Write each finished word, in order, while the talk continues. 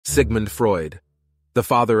Sigmund Freud, the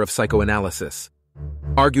father of psychoanalysis.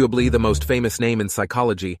 Arguably the most famous name in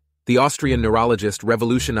psychology, the Austrian neurologist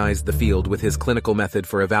revolutionized the field with his clinical method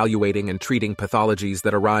for evaluating and treating pathologies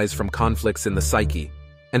that arise from conflicts in the psyche,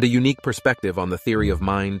 and a unique perspective on the theory of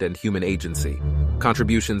mind and human agency,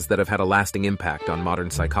 contributions that have had a lasting impact on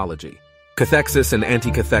modern psychology. Cathexis and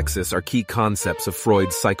Anticathexis are key concepts of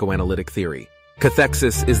Freud's psychoanalytic theory.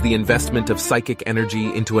 Cathexis is the investment of psychic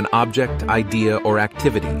energy into an object, idea, or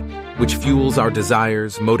activity, which fuels our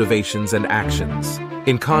desires, motivations, and actions.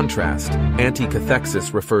 In contrast,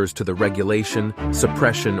 anticathexis refers to the regulation,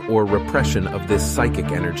 suppression, or repression of this psychic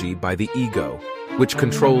energy by the ego, which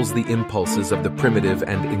controls the impulses of the primitive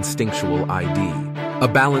and instinctual ID. A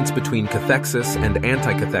balance between cathexis and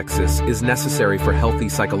anticathexis is necessary for healthy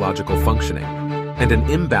psychological functioning, and an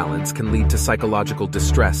imbalance can lead to psychological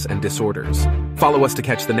distress and disorders. Follow us to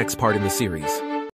catch the next part in the series.